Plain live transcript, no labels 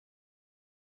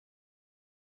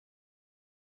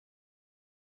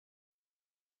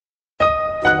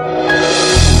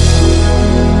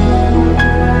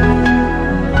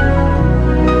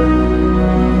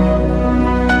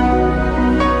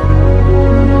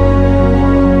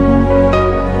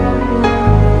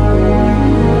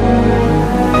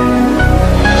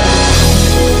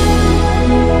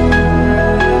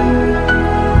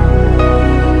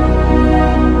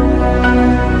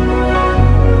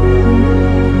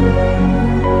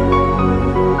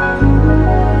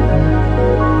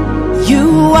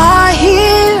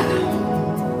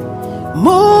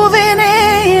Moving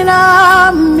in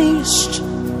our midst,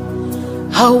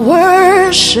 I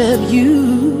worship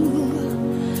you,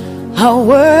 I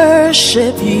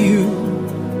worship you.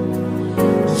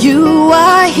 You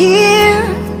are here,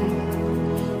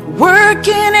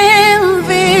 working in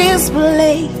this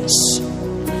place.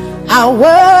 I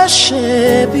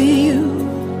worship you,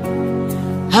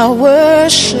 I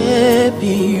worship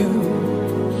you.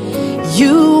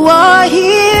 You are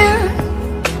here,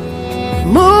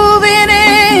 moving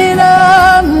in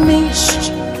our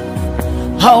midst.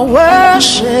 I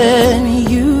worship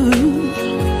you,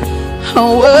 I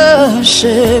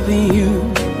worship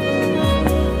you.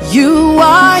 You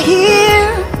are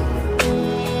here,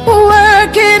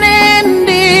 working in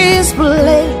this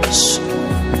place.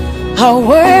 I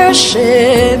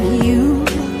worship you,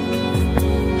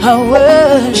 I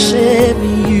worship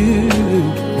you.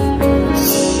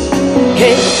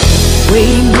 Hey,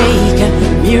 Waymaker,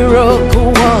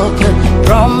 miracle worker,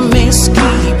 promise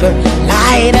keeper,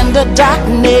 light in the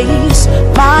darkness.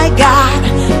 My God,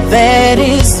 that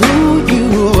is who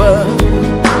you are.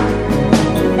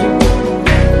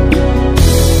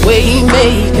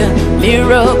 Waymaker,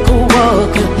 miracle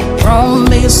worker,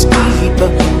 promise keeper,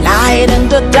 light in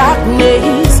the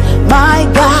darkness. My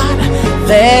God,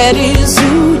 that is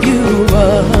who you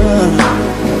are.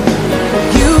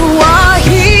 You are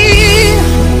here,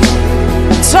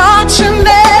 touching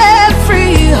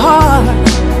every heart.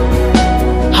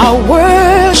 I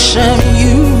worship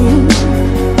you,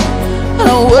 I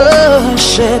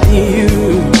worship you.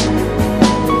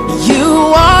 You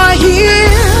are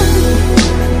here,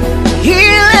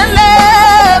 healing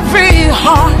every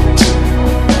heart.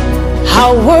 I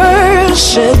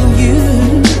worship you,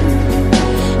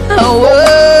 I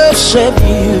worship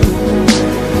you.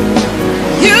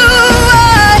 You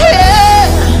are here,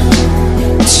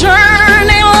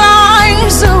 turning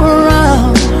lives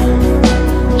around.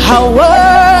 I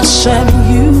worship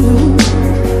you,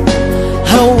 I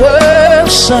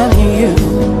worship you.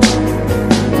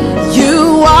 You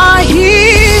are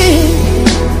here,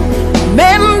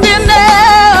 mending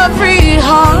every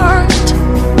heart.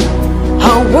 I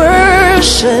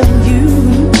worship you,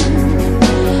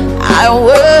 I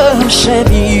worship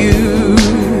you.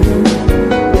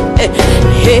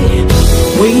 Hey,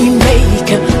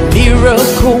 Waymaker,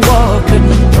 miracle worker,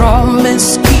 promise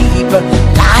keeper,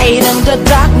 light in the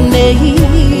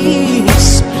darkness.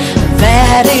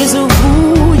 That is who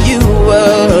you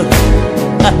are.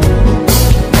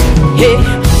 Hey,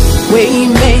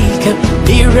 Waymaker,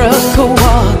 miracle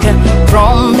worker,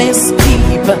 promise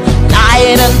keeper,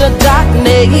 light in the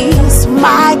darkness.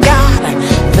 My God,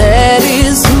 that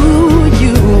is who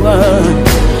you are.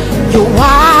 You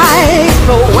wipe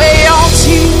away all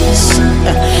tears,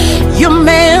 you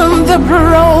mend the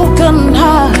broken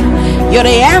heart. You're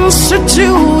the answer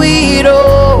to it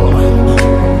all,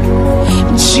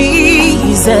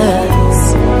 Jesus.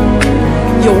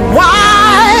 You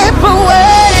wipe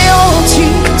away all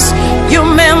tears, you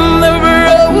mend the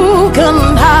broken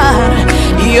heart.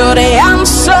 You're the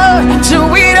answer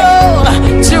to it all,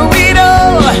 to it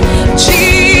all,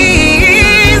 Jesus.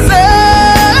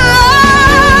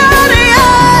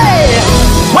 Yeah.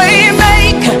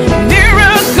 Waymaker,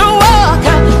 miracle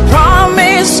worker,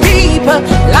 promise keeper,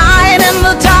 light in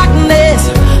the darkness.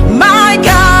 My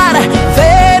God,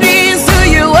 that is who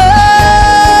you are.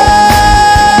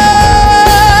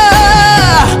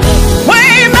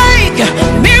 Waymaker,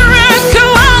 miracle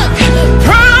worker,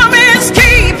 promise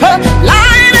keeper,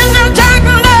 light in the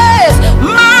darkness.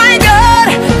 My God,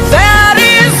 that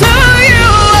is who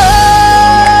you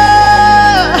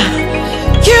are.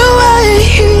 You are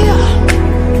here,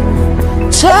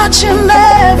 touching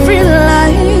every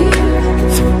life.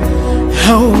 I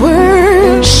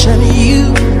worship you,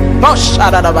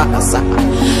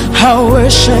 I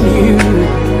worship you.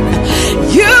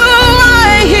 You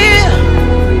are here,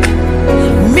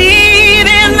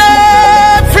 meeting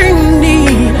every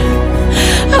need.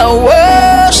 I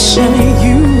worship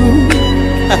you,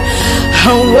 I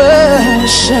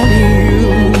worship you.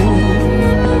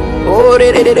 Oh,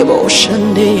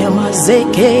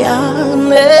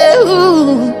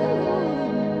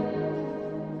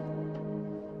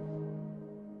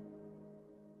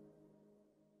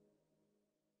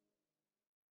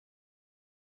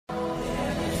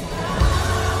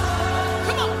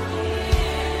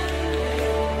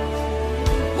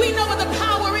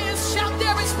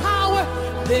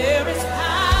 There is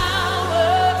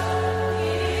power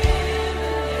in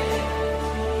the name of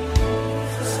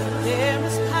Jesus. There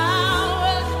is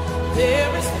power.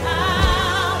 There is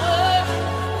power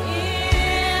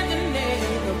in the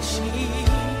name of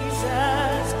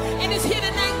Jesus. And it's here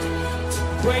tonight to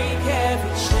break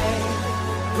every chain.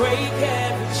 Break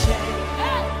every chain.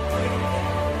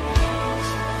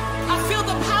 I feel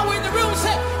the power in the room.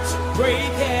 Say, to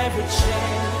break every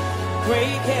chain.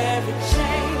 Break every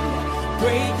chain.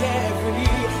 Break every.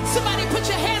 Somebody put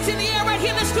your hands in the air right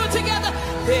here. Let's do it together.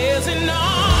 There's an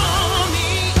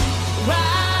army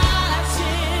rising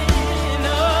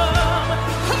up.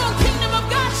 Come on, kingdom of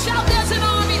God, shout, there's an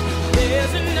army.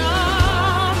 There's an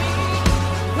army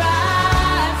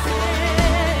rising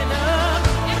up.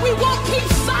 And we won't keep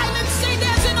silent. Say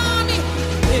there's an army.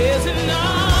 There's an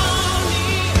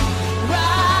army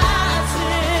rising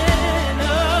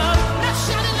up. Now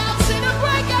shout it out. Say to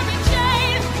break every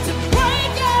chain. To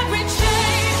break every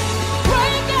chain.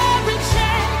 Break every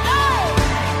chain. Oh.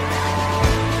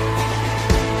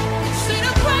 Say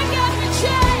to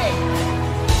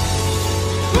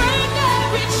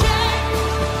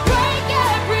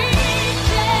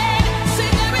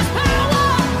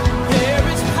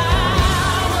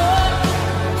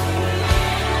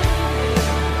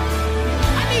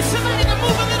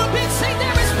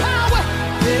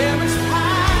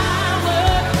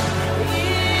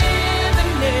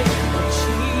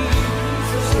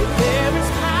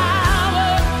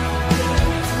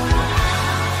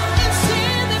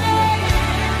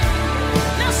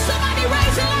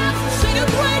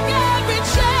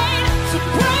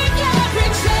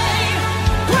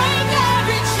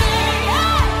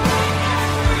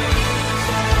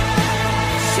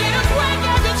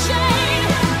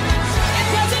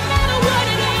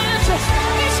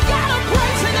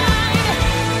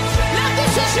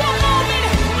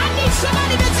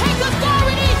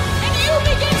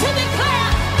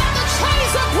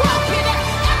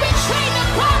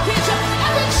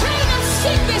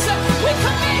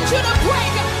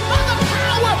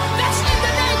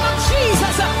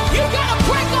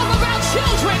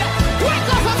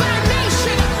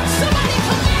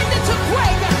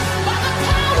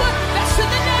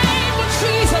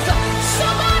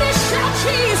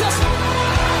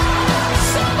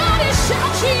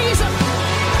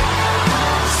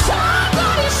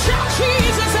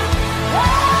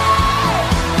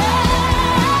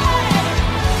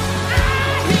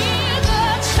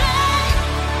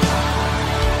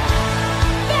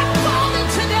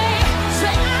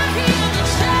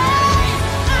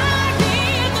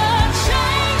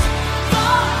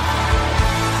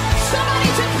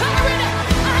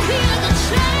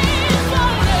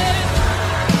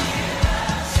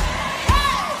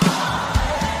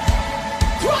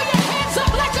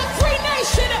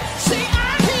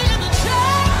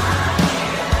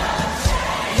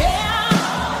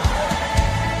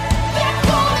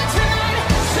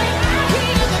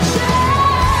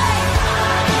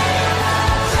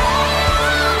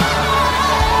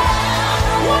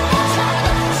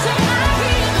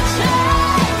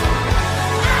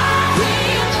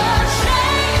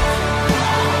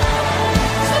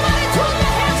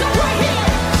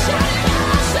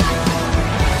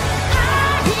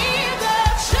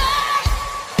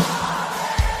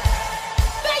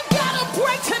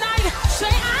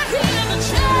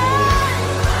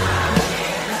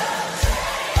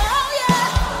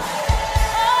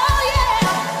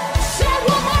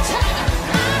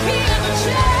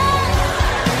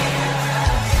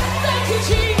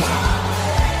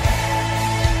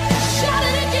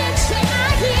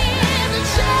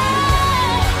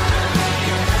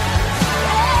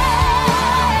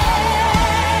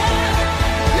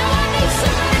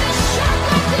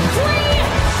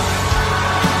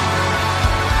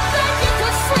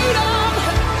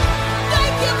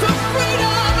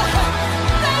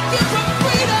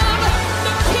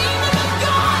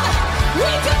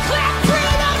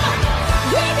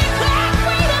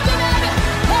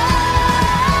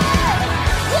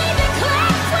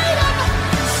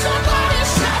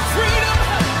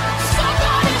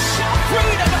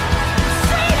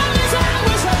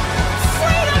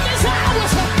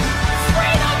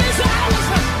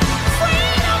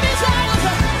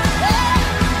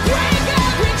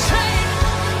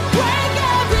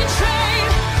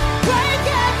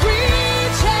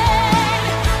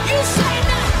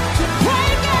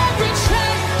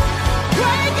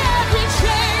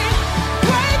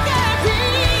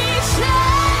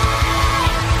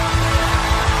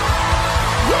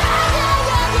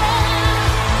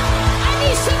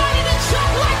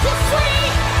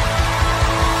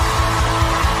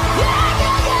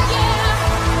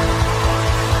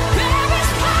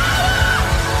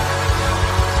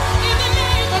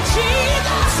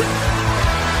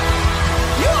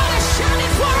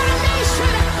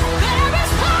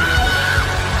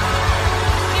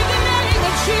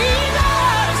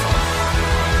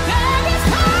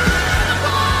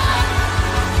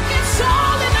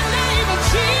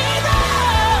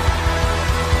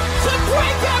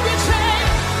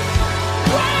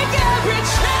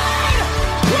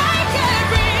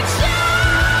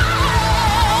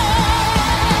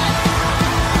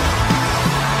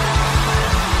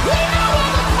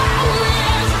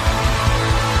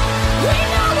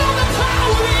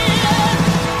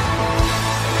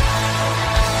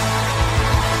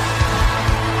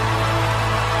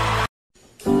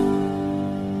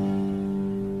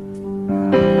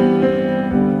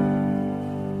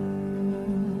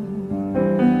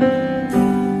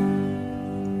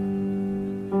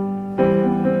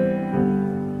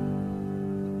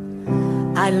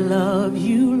love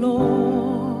you,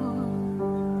 Lord,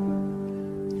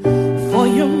 for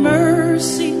your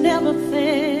mercy never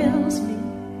fails me.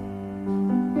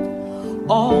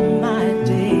 All my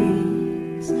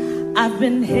days I've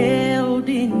been held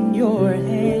in your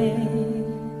hands.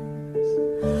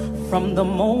 From the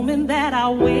moment that I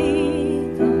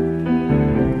wake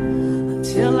up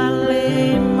till I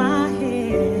lay my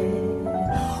head,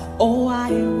 oh,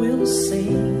 I will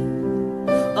sing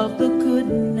of the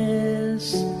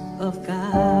goodness of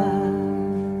God.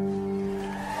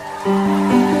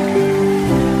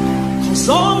 'Cause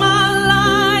all my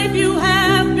life you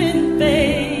have been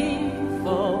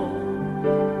faithful.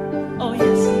 Oh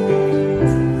yes,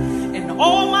 and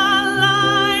all my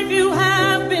life you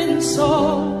have been so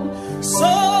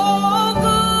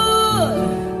good.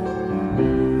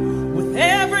 With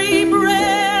every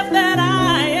breath that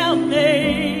I am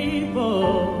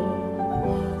able,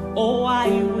 oh, I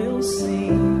will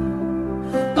sing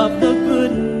of the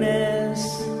goodness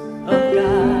of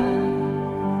God.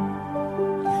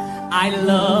 I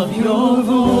love your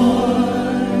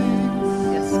voice.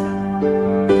 Yes, God.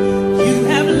 You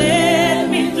have led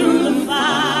me through the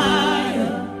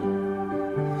fire,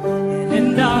 and in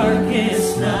darkest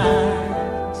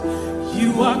night, you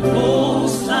are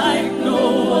close like no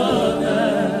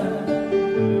other.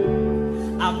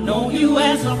 I've known you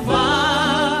as a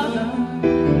father,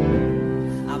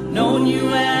 I've known you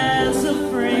as a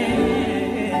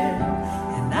friend,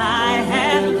 and I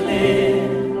have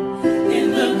lived in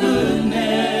the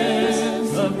goodness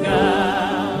of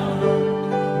God.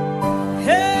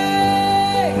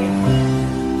 Hey,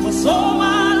 'cause all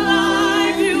my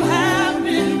life you have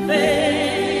been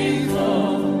faithful.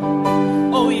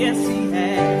 Oh yes, he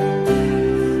has.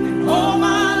 And all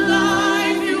my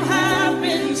life you have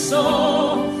been so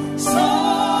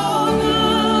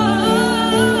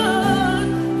good.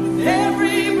 With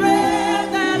every breath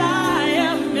that I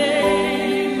am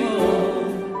able,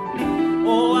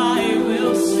 oh, I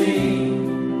will sing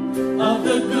of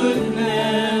the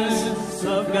goodness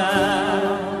of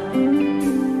God.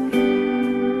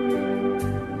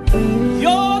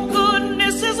 Your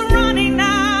goodness is running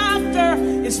after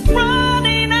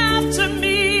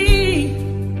me.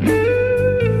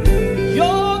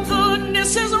 Your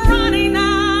goodness is running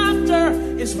after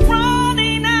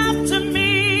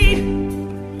me.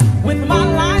 With my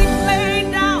life laid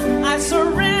down, I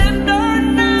surrender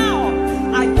now.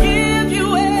 I give you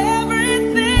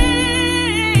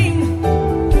everything.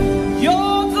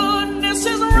 Your goodness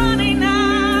is running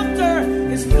after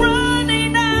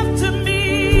me.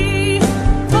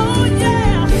 Oh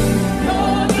yeah,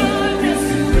 your goodness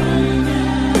is running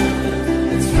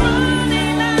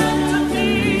after me.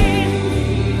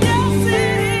 Yes,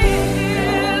 it is.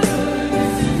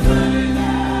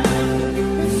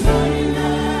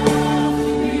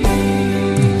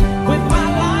 With my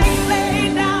life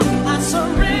laid down, I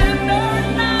surrender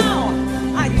now.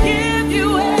 I give you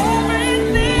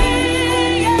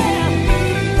everything. Yeah.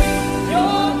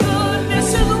 Your goodness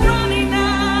is running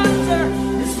after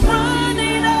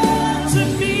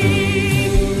me.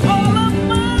 All of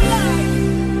my life,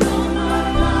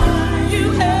 you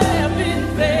have been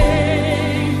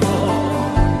faithful.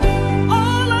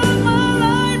 All of my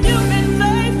life, you've been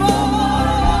faithful.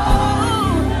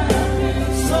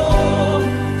 So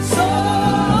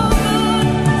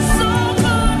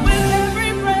good with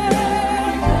every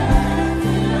breath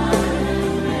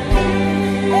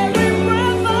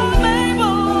I'm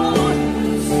able.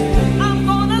 I'm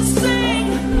gonna sing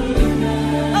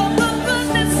of the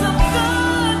goodness of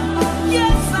God.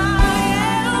 Yes, I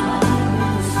am.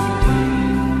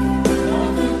 Of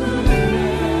the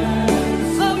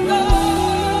goodness of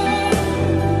God.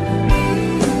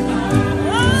 I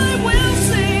will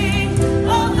sing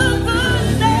of the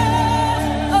goodness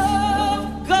of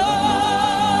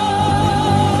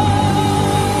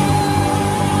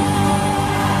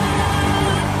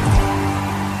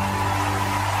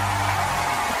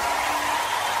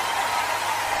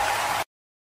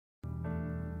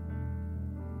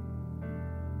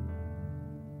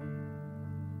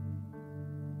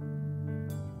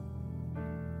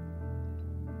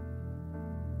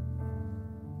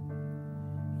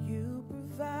You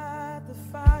provide the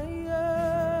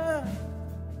fire,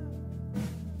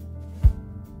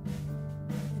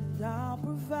 and I'll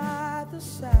provide the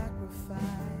sacrifice.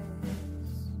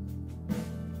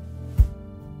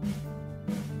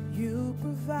 You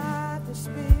provide the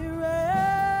Spirit,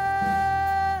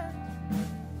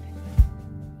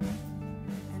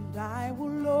 and I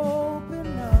will open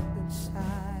up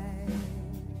inside.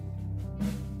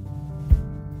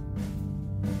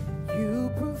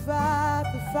 You provide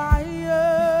the fire,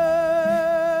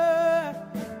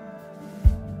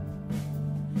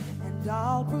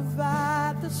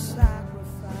 sacrifice.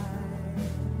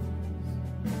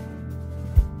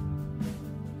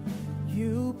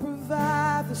 You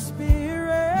provide the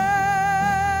Spirit,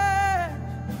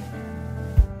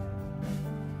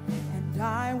 and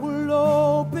I will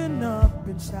open up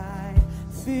inside.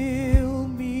 Fill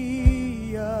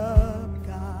me up,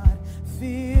 God.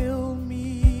 Fill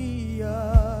me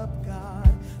up,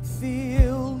 God.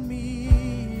 Fill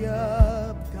me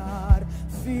up, God.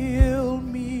 Fill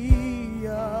me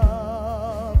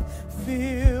up.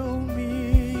 Fill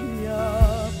me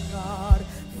up, God.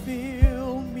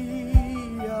 Fill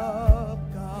me up,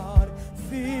 God.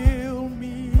 Fill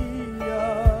me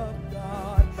up,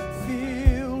 God.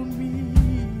 Fill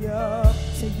me up.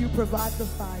 Say, you provide the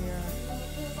fire.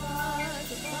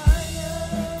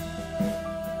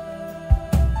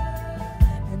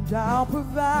 I'll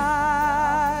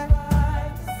provide.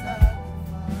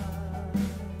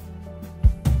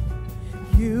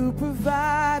 You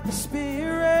provide the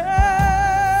Spirit,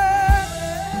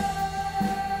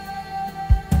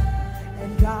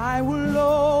 and I will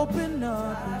open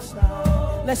up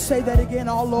inside. Let's say that again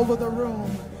all over the room.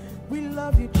 We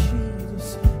love you,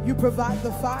 Jesus. You provide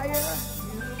the fire.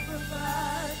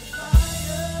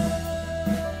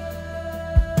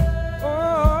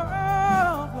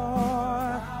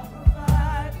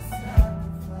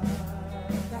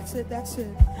 That's it.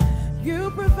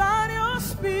 You provide your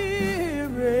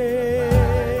Spirit,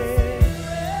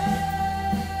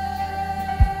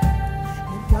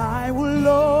 and I will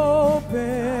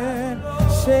open.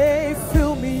 Say,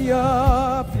 fill me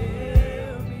up.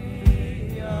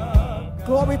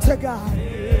 Glory to God.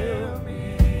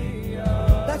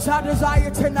 That's our desire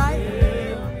tonight.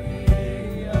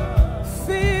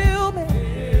 Fill me.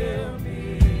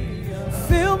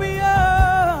 Fill me up.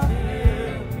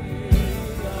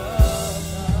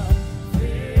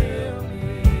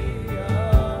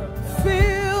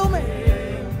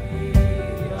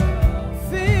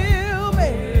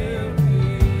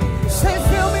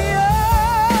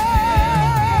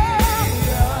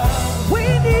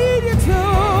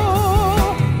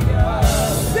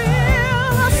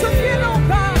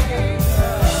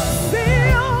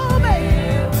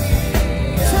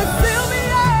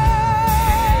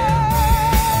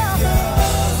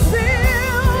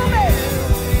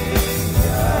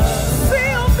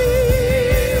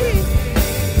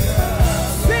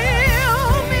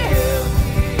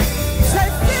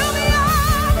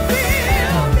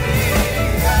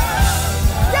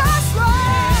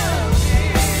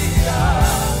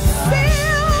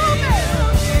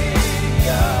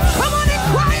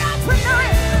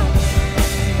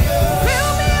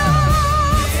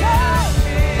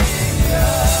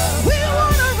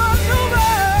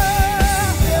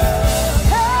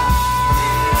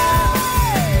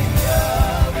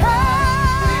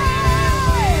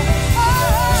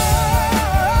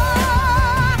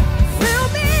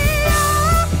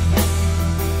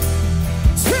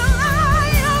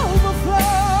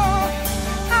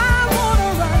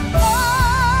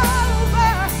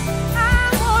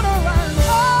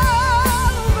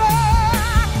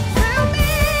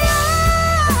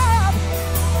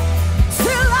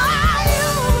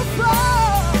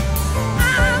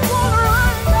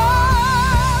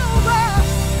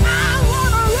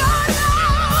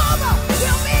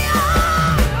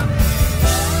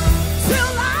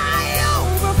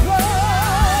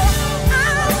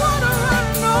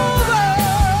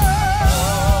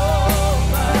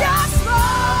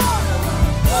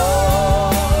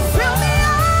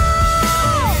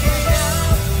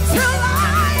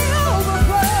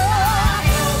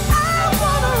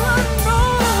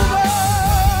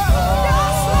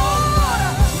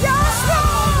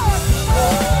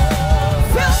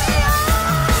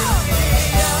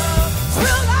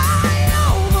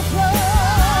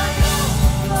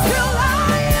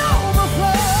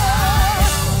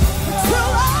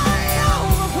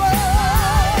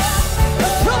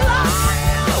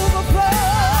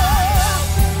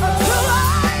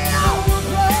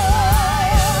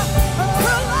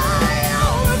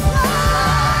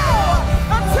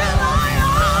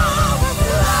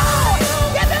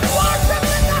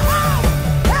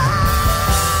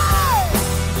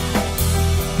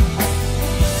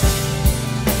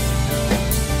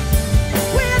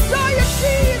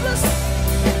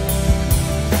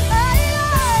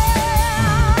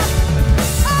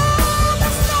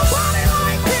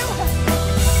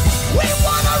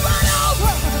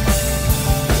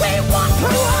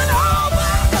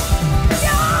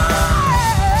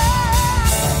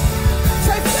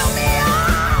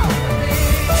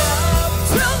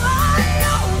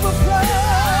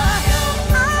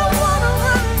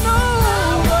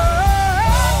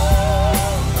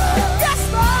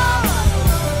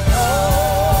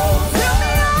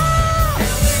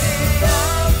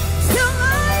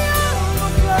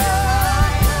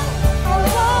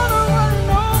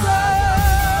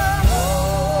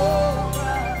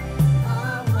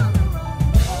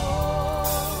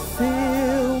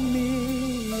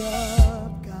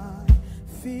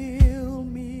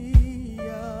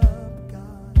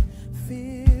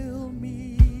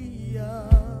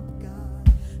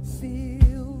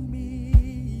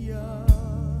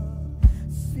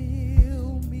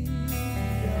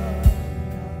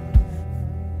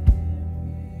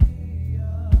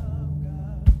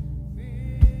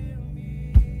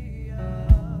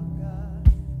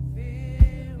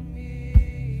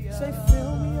 Say,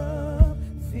 fill me up,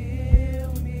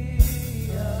 fill me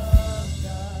up,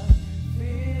 God.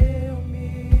 Fill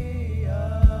me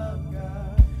up,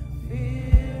 God.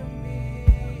 Fill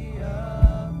me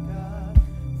up, God.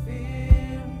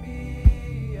 Fill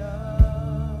me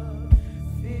up.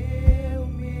 Fill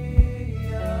me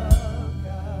up,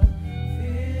 God.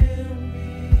 Fill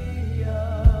me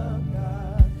up,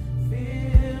 God.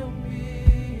 Fill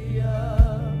me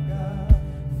up, God.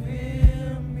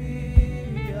 Fill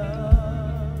me up.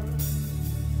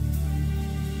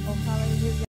 Oh,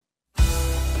 hallelujah.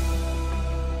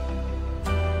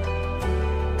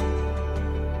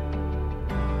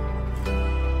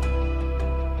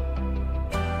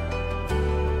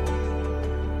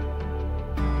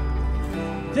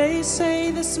 They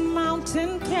say this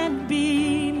mountain can't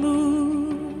be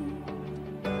moved.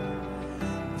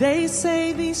 They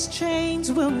say these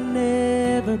chains will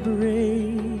never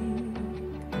break.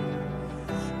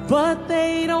 But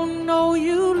they don't know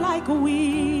you like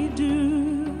we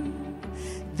do.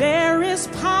 There is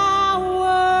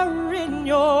power in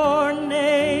your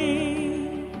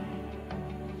name.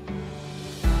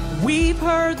 We've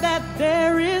heard that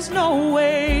there is no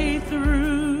way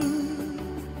through.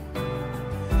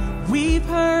 We've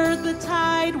heard the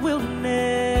tide will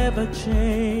never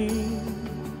change.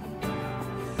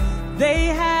 They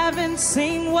haven't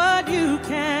seen what you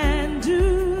can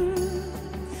do.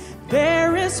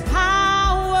 There is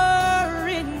power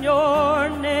in your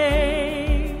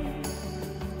name.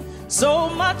 So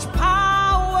much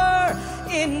power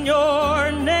in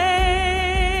your name.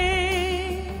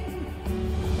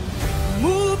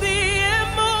 Move the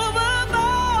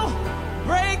immovable,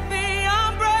 break the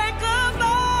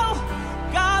unbreakable.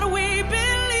 God, we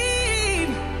believe.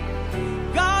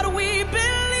 God, we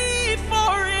believe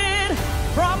for it.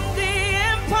 From the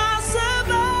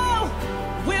impossible,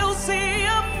 we'll see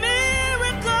a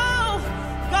miracle.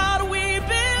 God, we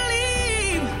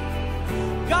believe.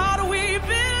 God, we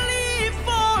believe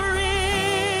for it.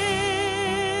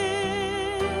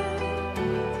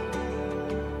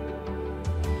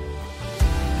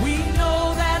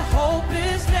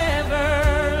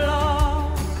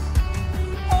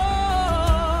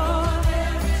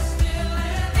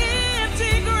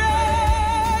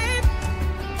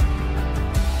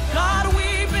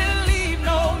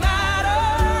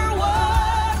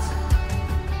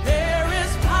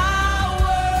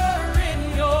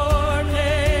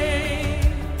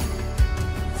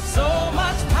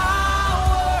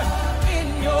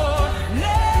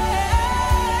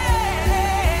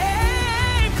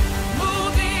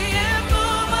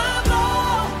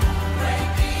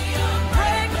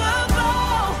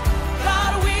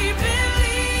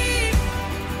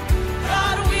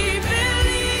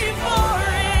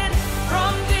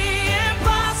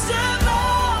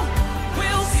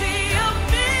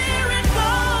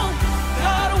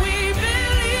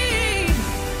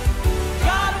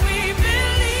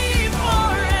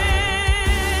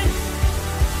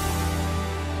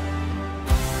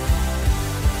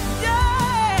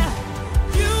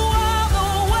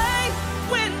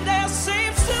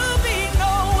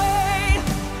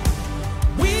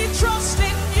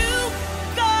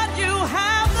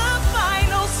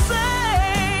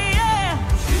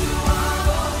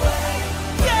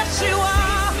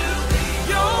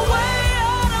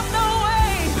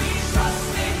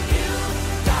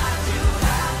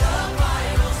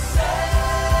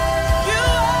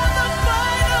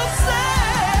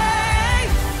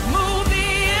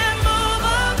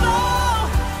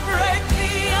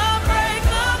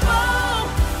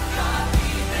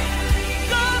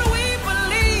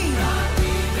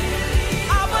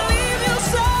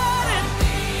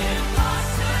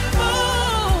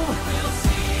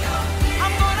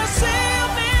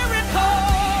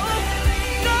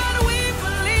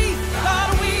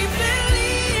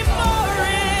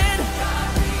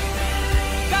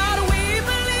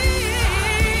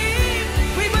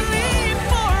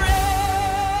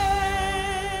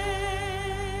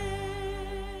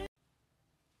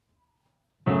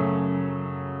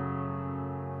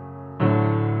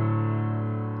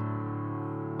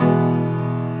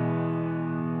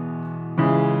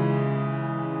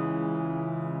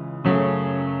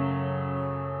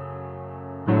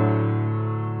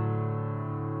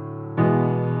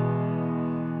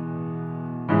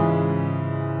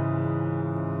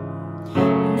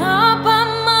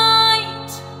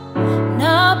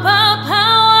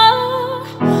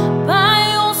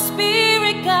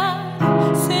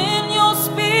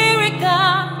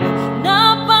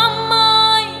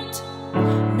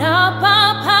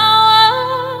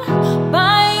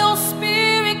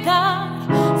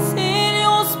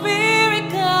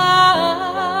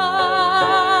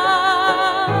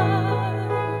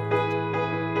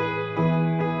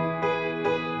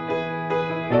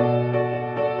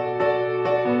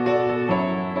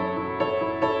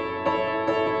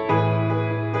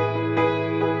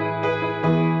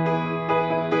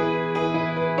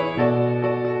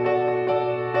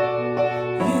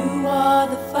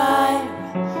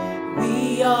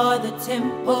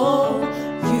 people.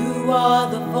 You are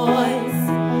the voice,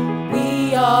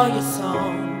 we are your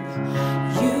song.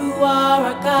 You are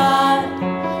our God,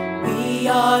 we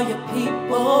are your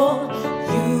people.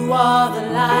 You are the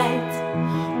light,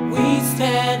 we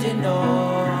stand in awe.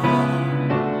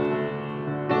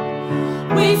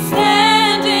 We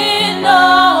stand in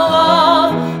awe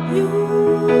of you.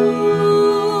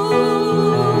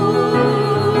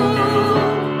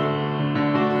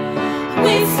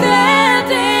 We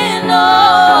stand in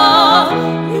awe of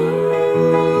you.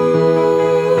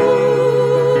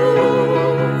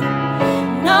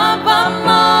 Not by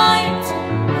might,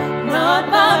 not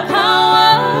by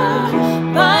power,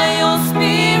 by your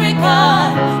Spirit,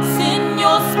 God. Send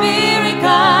your Spirit,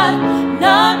 God.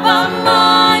 Not by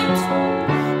might,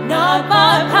 not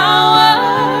by power,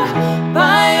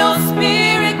 by your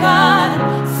Spirit, God.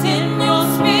 Send your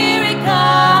Spirit,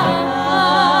 God.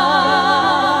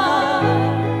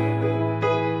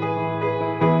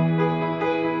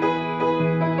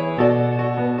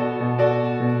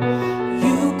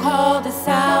 You called us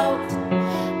out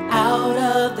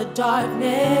of the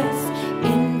darkness,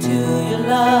 into your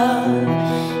love,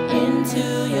 into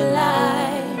your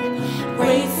light.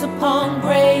 Grace upon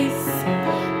grace,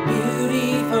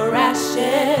 beauty for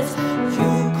ashes.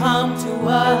 You come to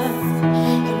us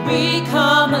and we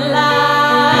come alive.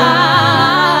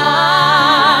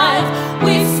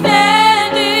 We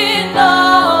stand in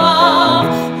awe of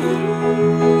you.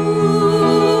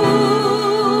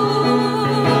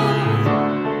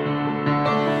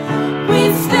 We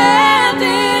stand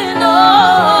in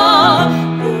awe of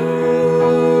you.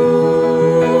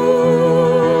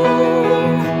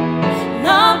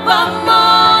 Not by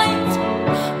might,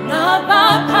 not by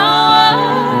power,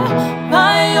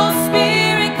 by your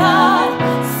Spirit, God.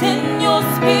 Send your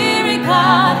Spirit,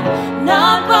 God.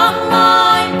 Not by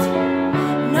might,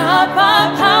 not by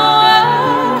power,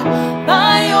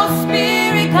 by your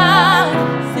Spirit, God.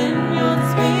 Send your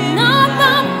Spirit, not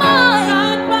by might,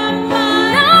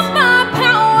 not by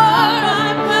power,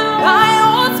 by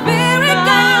your Spirit,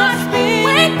 God.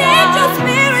 We need your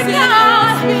Spirit,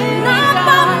 God. Not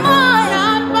by might,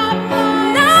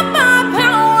 not by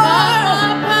power,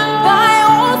 by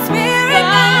your Spirit,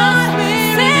 God.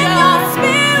 Send your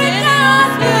Spirit,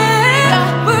 God.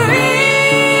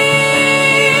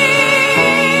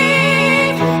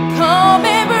 Breathe, come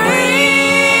and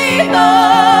breathe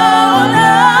on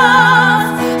us.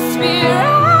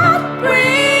 Spirit,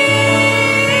 breathe,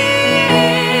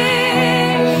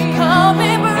 come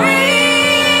and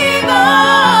breathe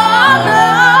on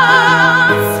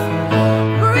us.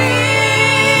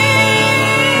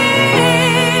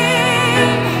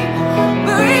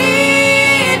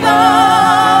 Breathe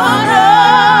on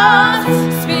us.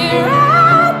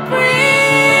 Spirit,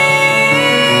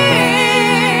 breathe,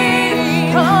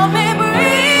 come and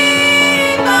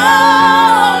breathe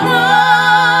on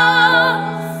us.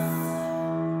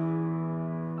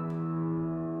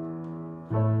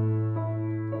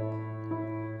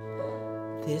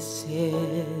 This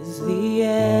is the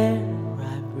air I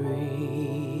breathe.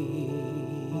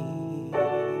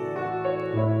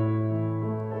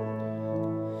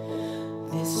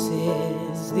 This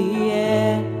is the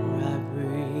air I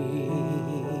breathe.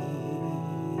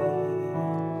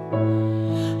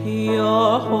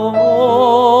 Your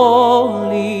holy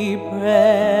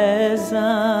presence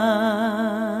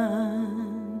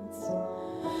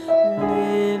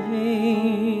living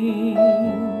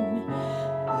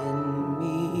in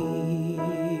me.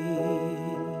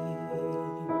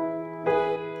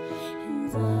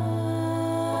 And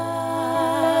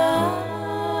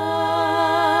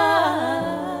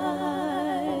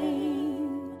I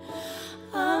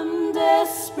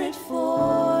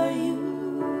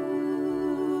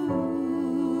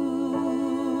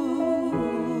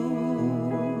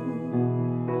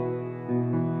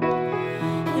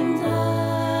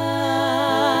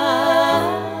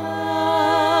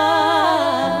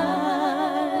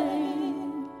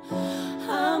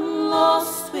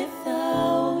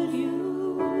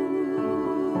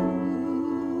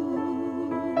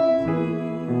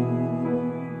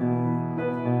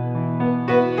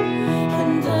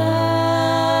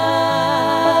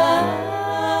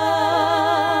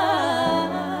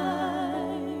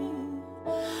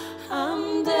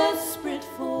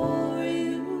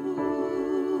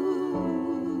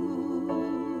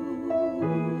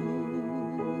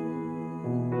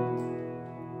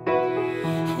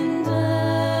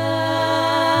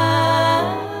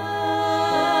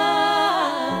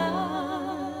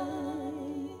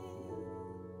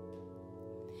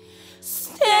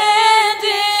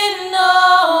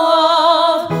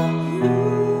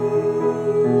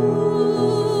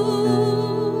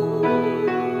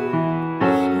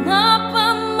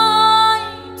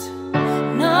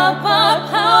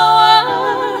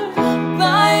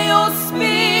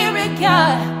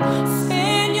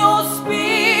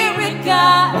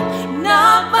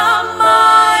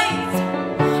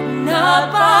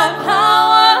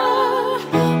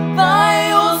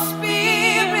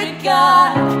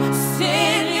God,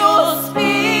 send your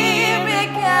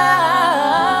Spirit, God.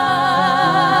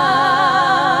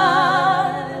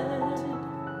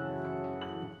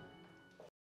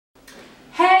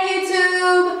 Hey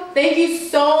YouTube! Thank you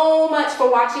so much for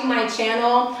watching my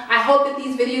channel. I hope that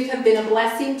these videos have been a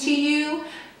blessing to you.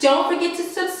 Don't forget to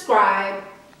subscribe.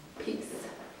 Peace.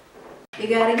 You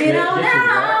gotta get on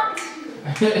out.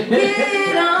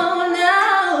 Get on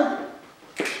out.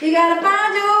 You gotta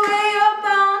find your way up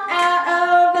on out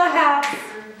of the house.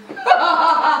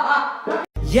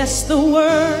 Yes, the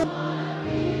word.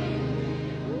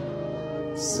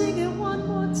 Sing it one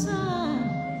more time.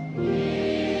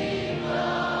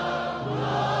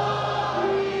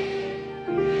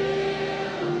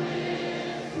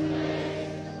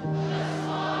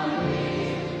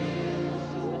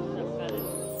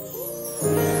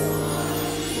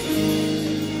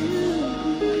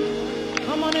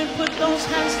 Come on and put those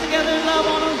hands together and love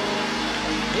on them.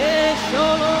 Yes, your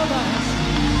love us.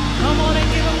 Come on and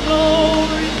give them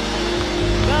glory.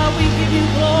 God, we give you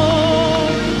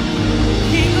glory.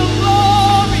 King of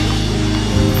glory.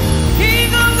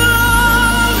 King of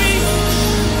glory.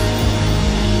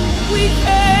 We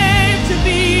came to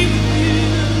be with you.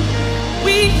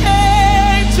 We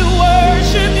came to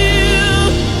worship you.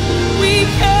 We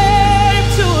came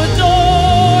to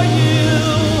adore you.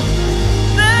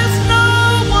 There's no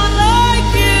one like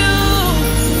you.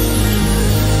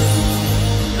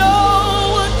 No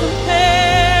one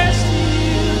compares to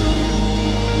you.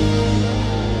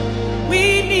 We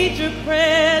need your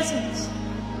presence.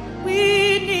 We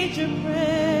need your presence.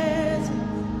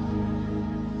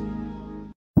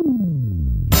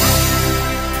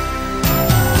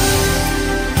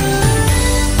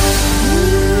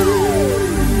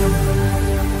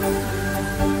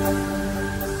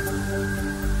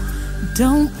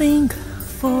 Don't think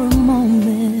for a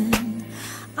moment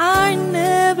I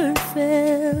never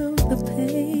felt the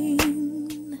pain.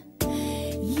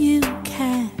 You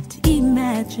can't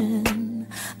imagine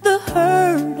the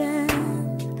hurt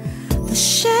and the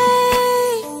shame.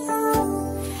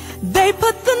 They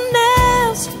put the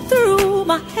nails through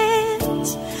my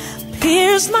hands,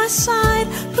 pierced my side.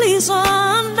 Please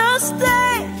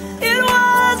understand, it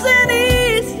wasn't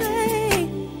easy,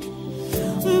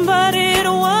 but it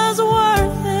was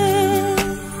worth it.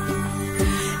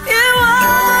 It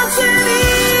wasn't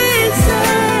easy.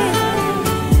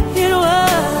 It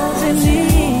wasn't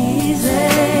easy.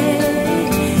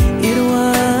 It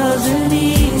wasn't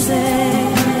easy,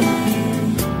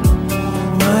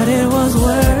 but it was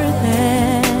worth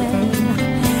it.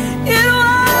 It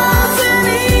wasn't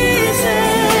easy.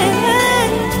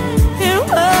 It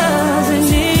wasn't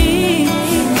easy.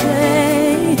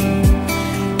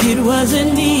 It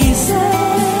wasn't easy,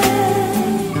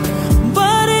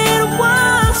 but it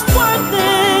was worth it.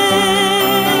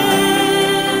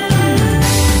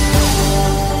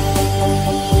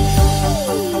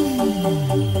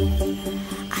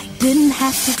 I didn't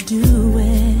have to do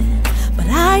it, but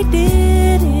I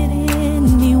did it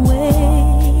anyway.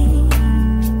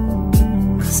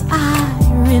 'Cause I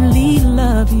really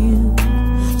love you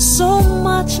so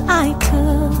much, I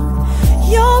took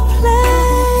your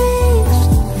place.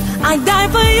 I died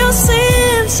for your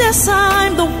sins, yes,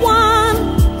 I'm the one.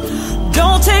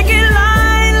 Don't take it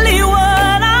lightly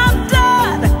what I've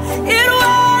done. It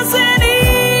wasn't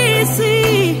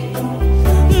easy,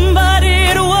 but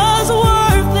it was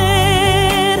worth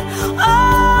it.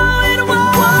 Oh, it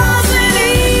wasn't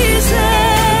easy.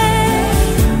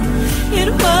 It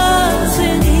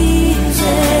wasn't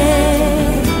easy.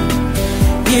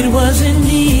 It wasn't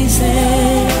easy,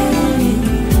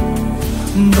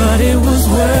 but it was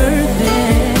worth it.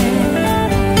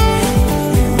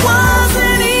 It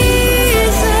wasn't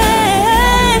easy.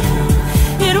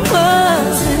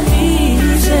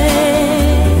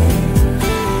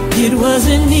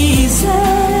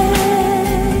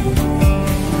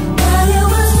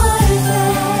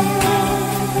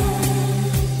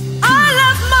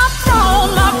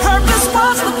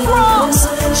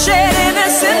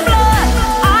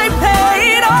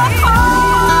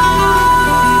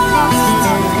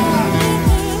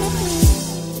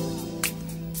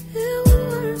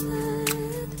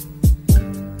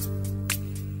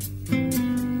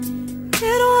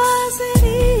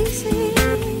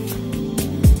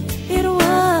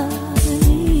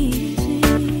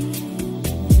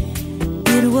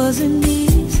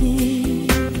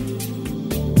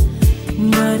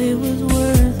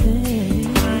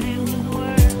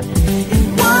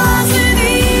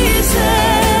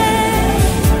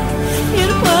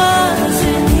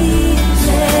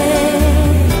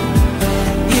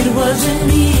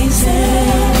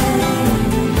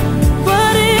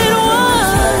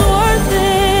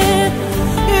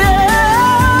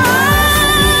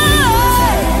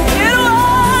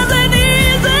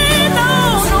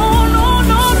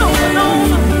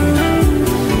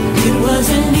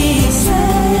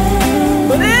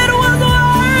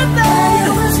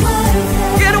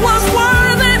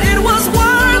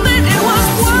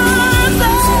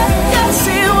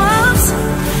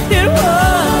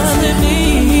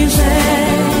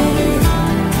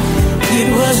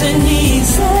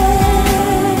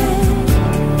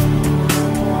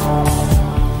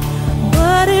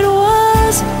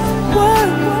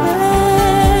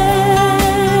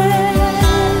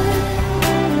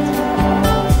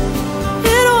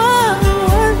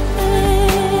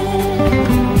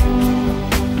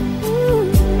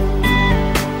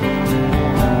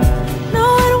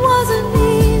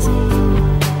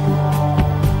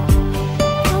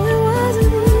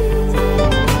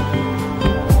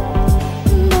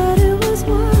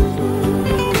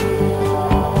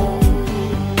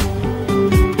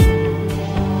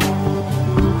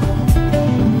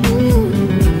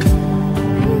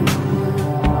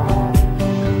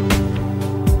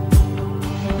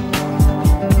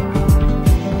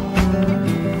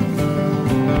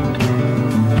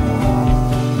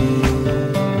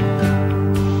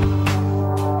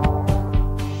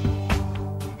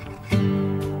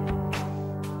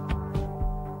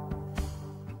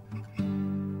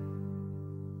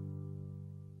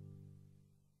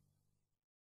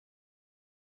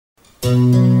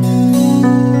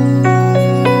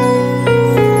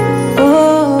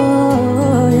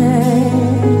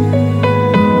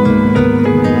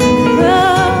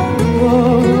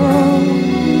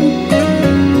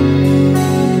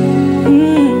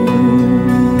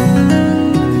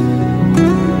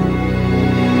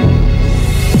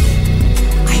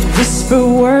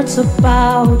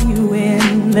 About you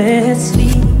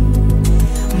endlessly,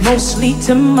 mostly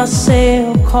to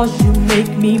myself, 'cause you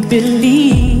make me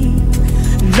believe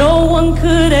no one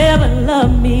could ever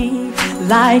love me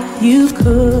like you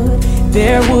could.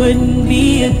 There wouldn't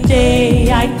be a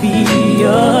day I'd be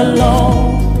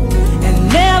alone, and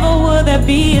never would there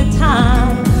be a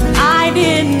time I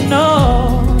didn't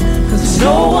know, 'cause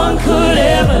no one could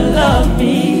ever love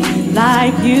me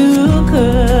like you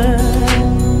could.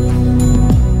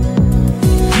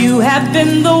 You have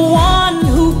been the one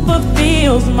who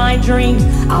fulfills my dreams.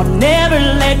 I'll never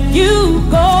let you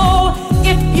go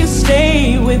if you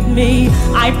stay with me.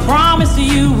 I promise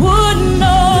you would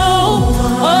know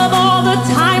of all the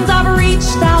times I've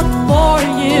reached out for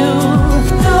you.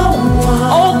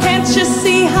 Oh, can't you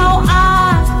see how I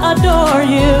adore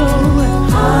you?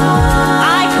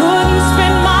 I couldn't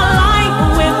spend my life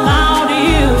without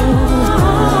you.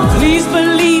 Please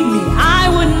believe me, I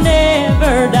would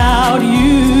never doubt you.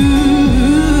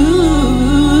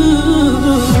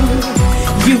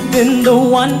 Been the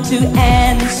one to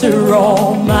answer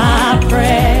all my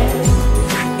prayers.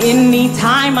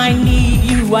 Anytime I need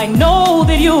you, I know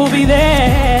that you'll be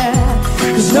there,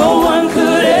 'cause no one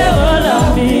could ever love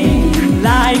me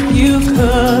like you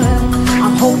could.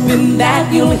 I'm hoping that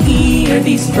you'll hear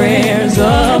these prayers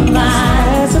of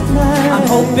mine. I'm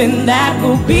hoping that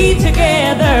we'll be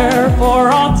together for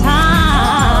all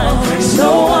time, 'cause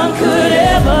no one could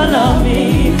ever love me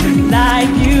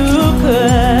like you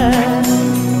could.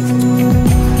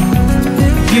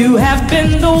 You have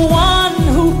been the one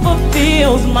who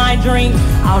fulfills my dreams.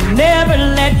 I'll never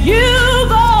let you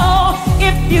go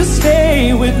if you stay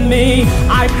with me.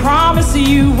 I promise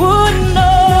you would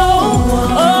know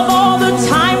of all the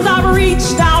times I've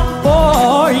reached out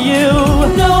for you.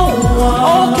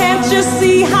 Oh, can't you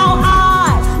see how I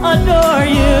adore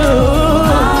you?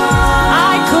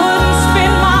 I couldn't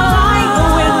spend my life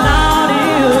without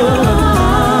you.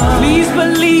 Please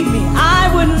believe me, I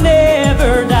would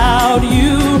never doubt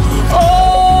you.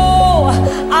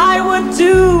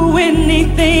 Do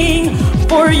anything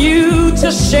for you to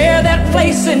share that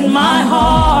place in my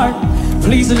heart.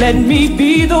 Please let me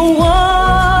be the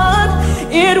one.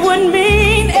 It would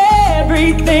mean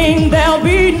everything. There'll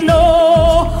be no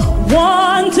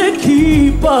one to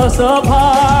keep us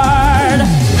apart.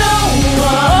 No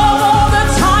one. All the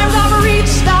times I've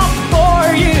reached out for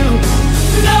you.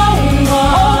 No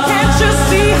one. Oh, can't you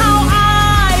see how I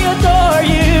adore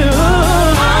you?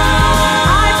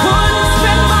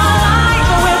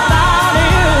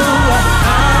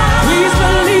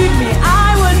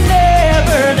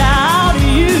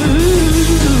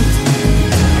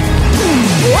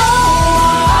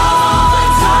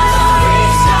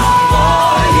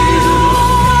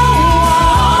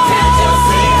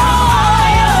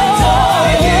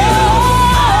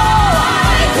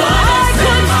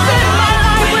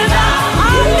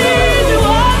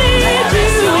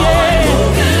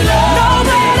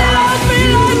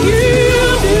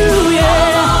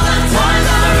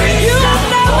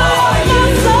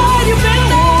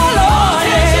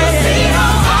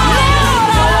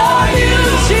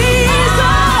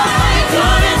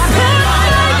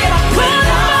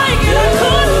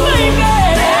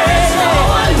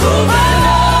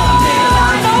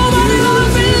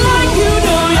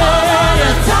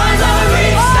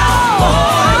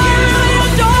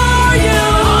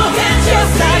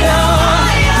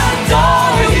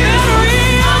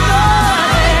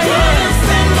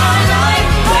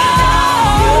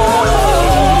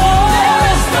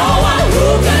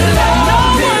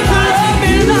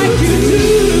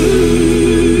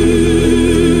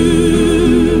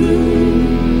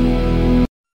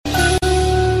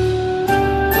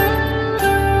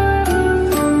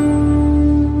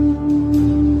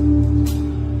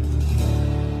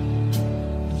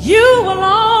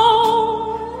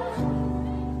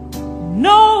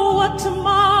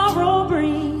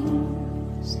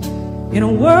 in a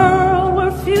world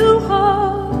where few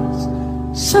hearts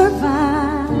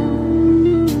survive.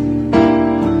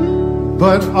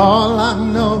 But all I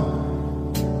know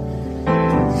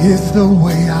is the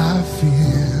way I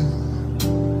feel.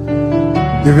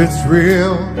 If it's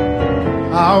real,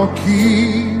 I'll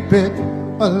keep it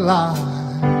alive.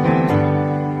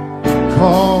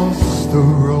 'Cause the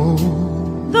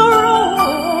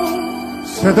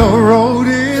road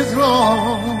is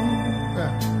long,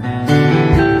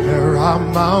 are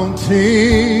mountains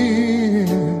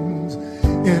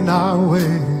in our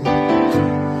way,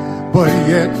 but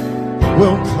yet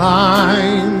we'll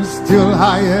climb still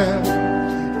higher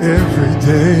every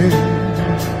day.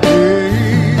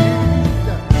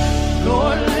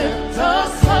 Lord, lift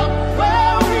us up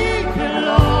where we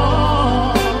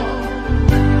belong,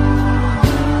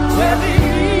 where the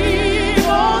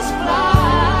eagles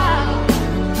fly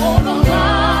on the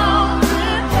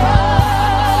mountain top.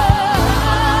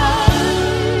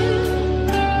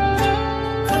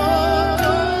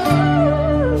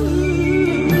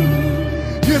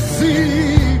 You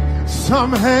see,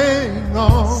 some hang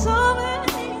on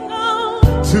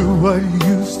to what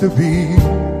used to be,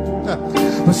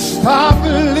 but stop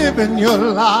living your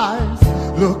life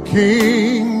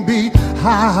looking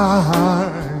behind.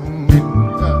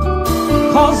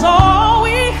 'Cause all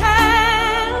we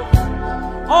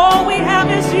have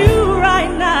is you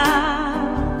right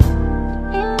now,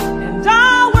 and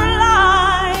our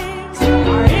lives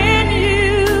are in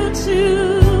you to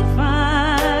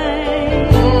find.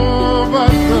 Oh,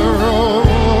 but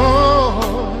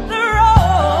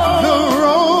the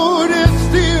road is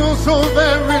still so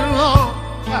very long,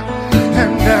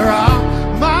 and there are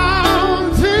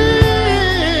mountains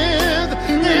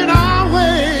in our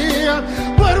way,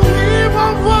 but we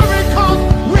won't worry, 'cause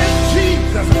with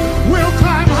Jesus we'll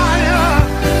climb higher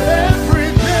every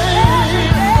day,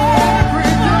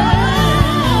 every day.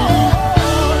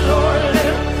 Lord,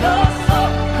 lift us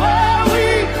up where we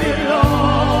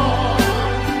belong,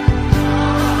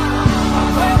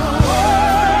 where the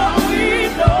world we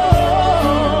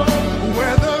know,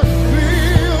 where the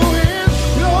real winds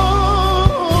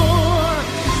blow.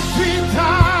 See,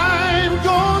 time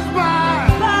goes by,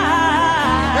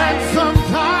 and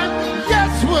sometimes,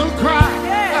 yes, we'll cry,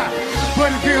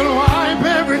 but He'll wipe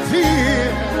every tear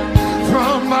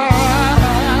from my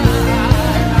eyes.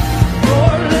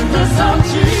 Lord, lift us up,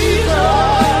 Jesus.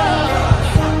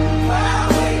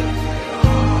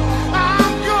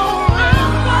 I'm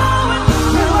going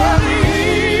to where the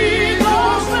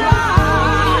eagles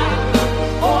fly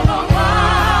on the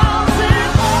mountain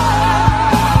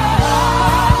high.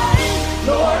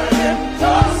 Lord, lift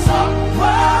us up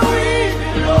where we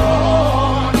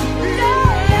belong.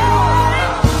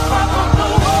 From the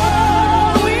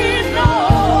world we know,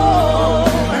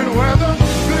 and where the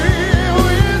clear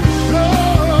winds blow.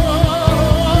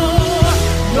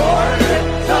 Lord,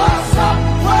 lift us up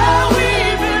where we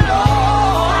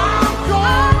belong. I'm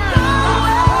going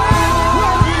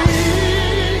where the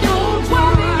eagles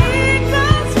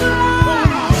fly.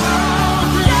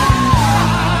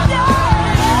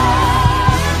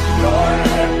 Lord,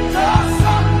 lift us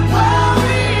up where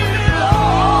we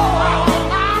belong.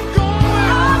 I'm going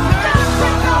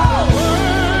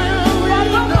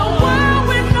where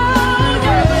we know,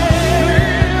 where the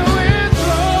clear winds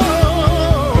blow.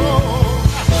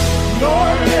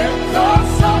 Lord, lift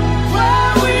us up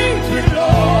where we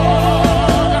belong.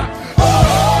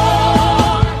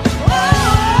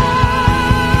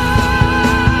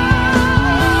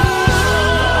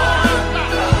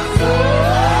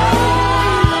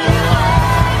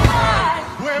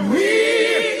 Where we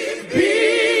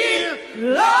belong.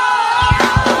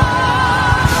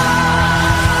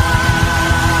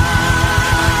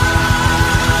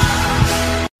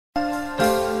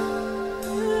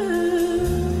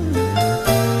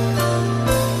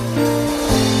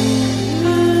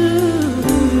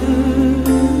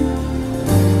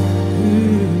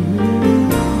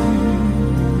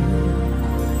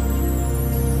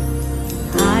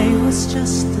 I was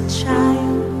just a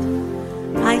child,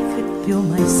 I could feel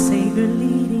my Savior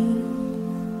leading.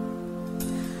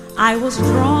 I was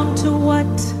drawn to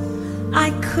what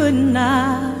I could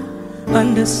not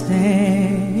understand.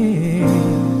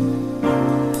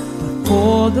 But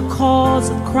for the cause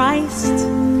of Christ,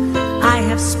 I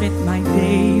have spent my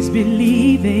days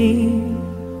believing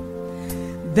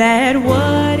that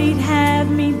what He'd have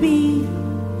me be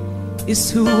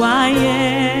is who I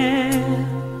am.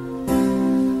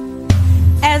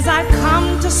 As I've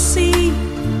come to see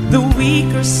the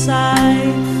weaker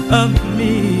side of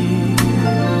me,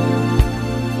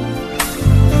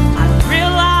 I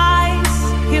realize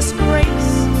His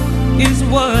grace is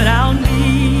what I'll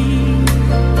need.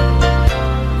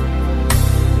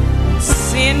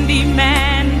 Sin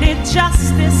demanded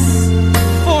justice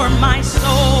for my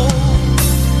soul.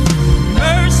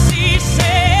 Mercy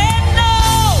said no,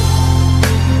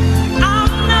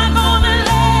 I'm not gonna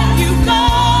let you go.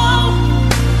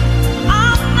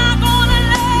 I'm not gonna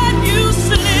let you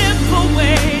slip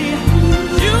away.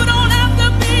 You don't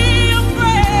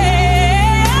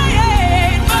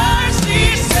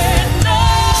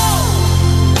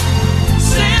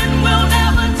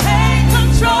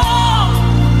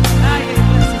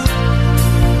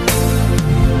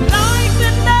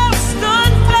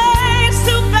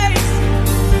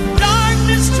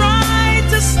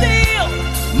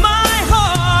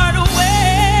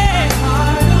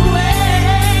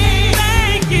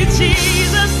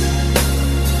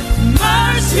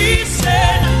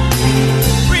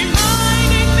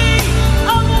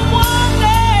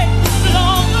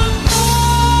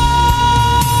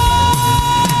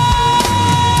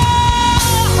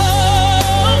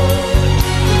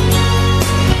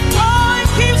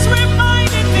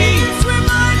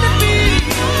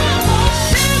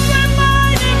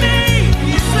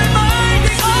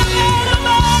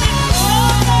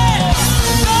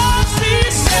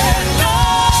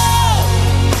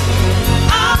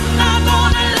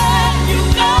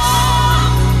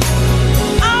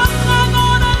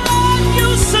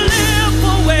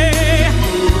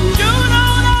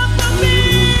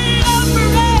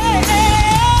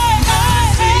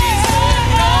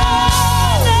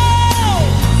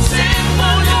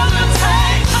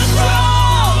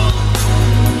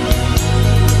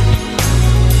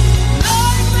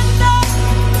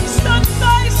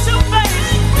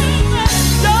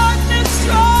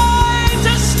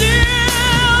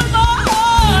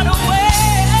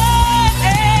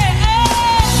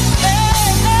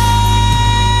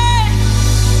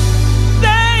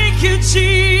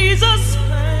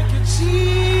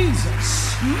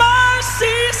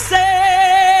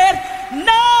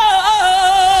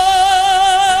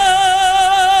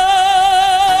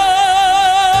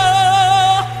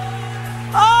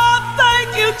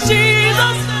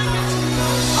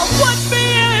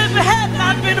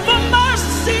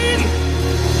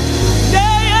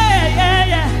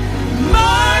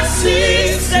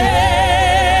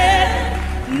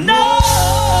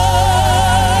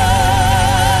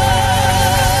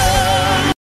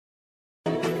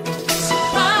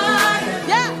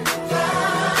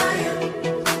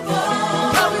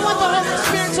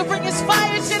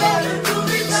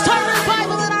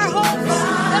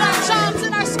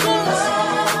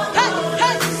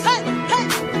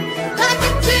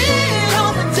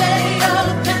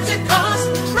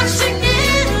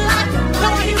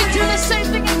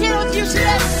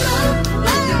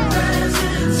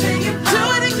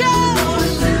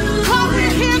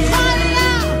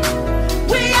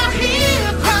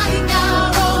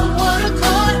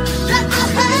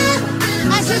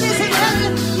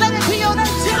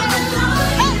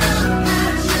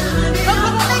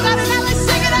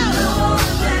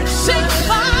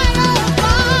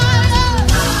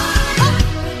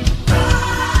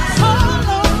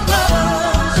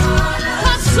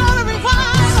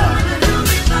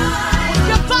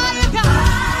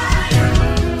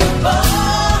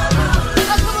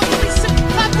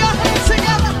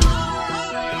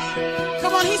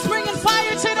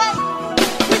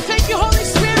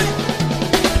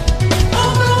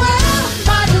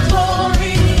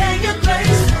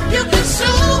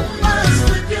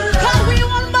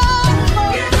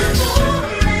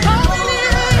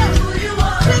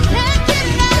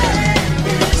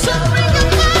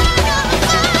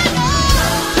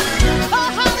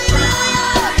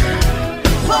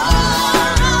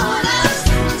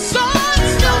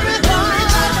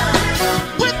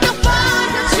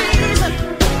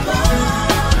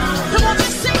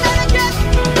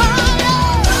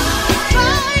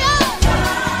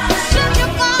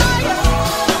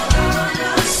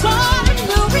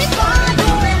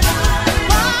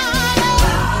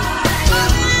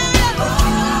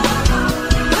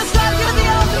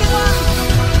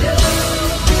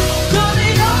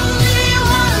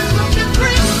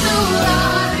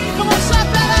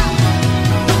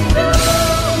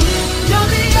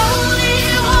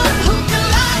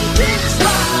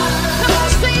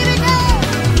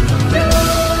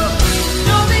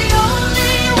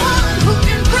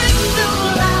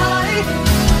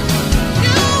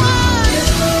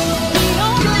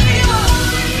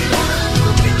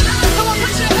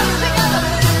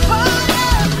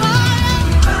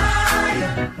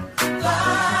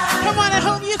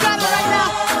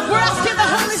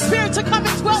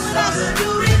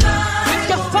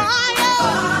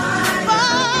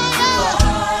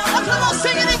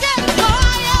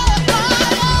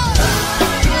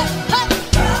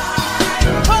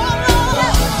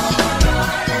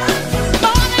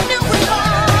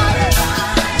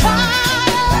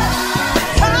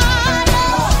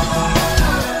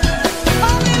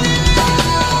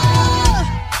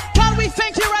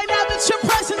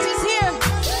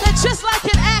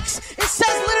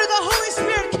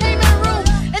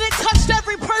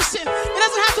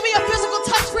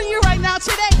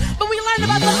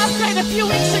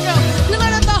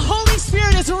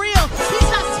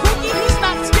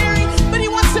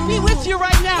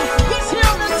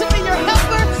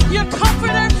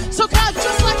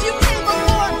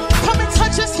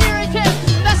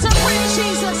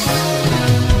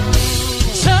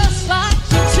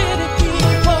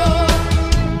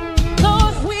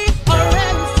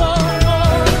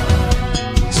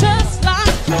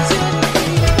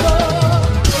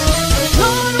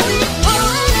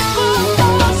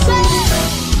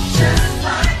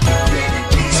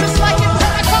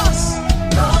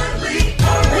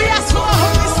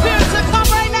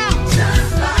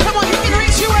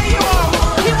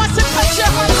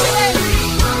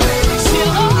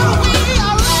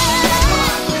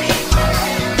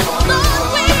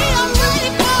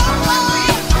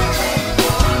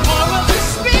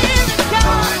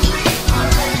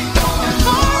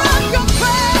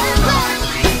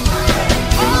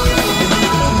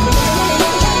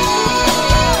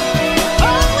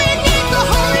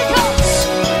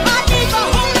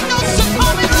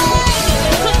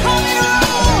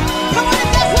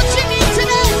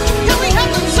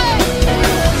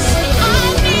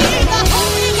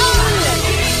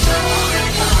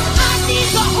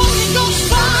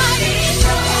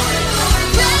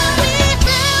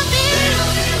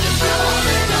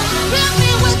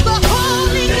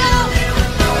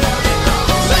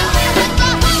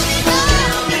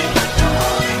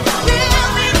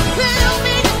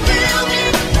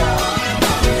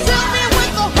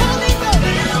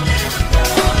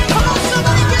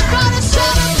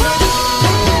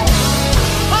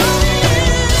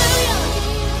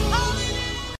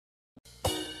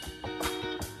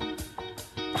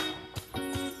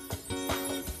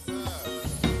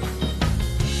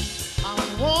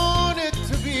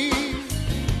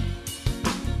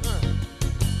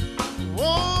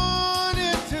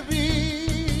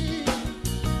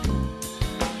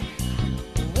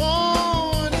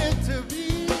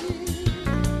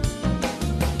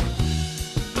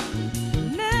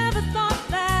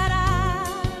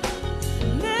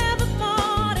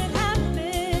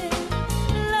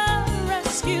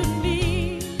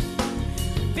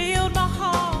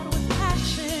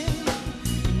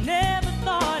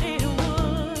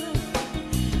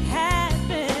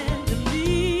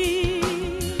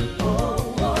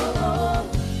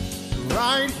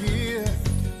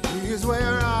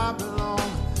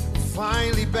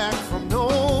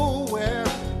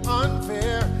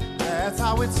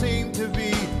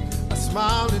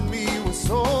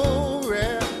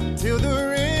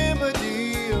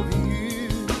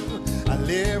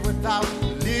without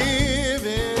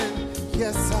living.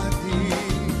 Yes, I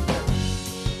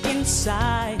did.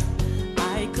 Inside,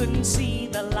 I couldn't see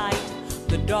the light.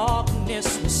 The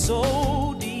darkness was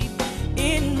so deep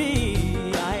in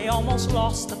me. I almost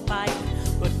lost the fight,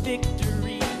 but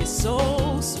victory is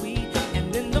so sweet.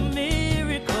 And then the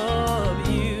miracle of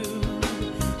you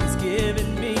is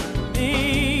giving me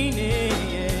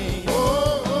meaning.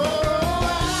 Oh,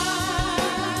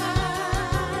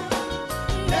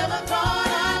 I never thought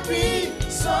I'd be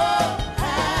so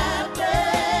happy.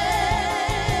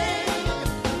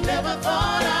 Never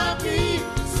thought I'd be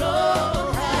so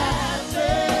happy.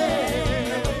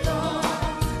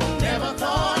 Never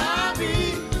thought I'd be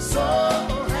so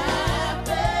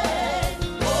happy.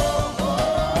 Oh,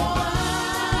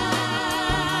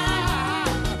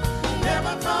 I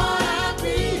never thought I'd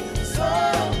be so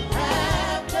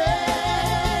happy.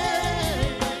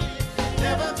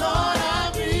 Never thought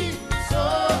I'd be so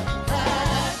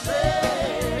happy.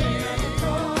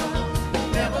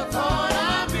 Never thought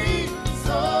I'd be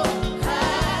so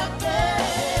happy.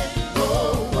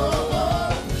 Oh,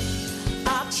 I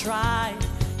tried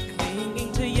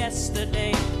clinging to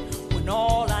yesterday when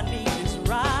all I need is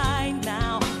right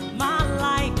now. My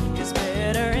life is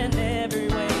better in every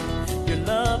way. Your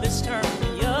love has turned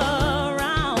me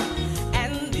around,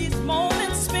 and these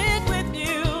moments spent with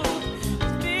you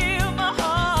fill my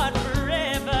heart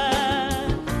forever.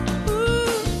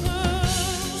 Ooh.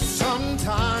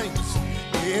 sometimes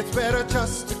it's better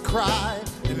just to cry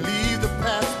and leave the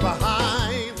past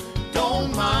behind.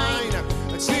 Don't mind,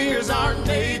 tears aren't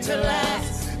made to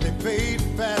last. They fade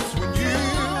fast when you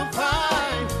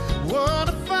find what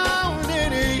I found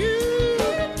in you.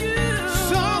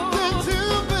 Something to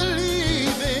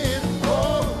believe in.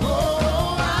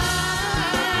 Oh, I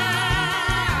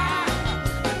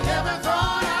never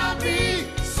thought I'd be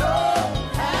so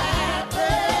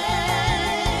happy.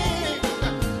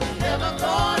 Never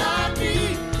thought I'd be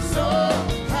so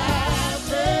happy.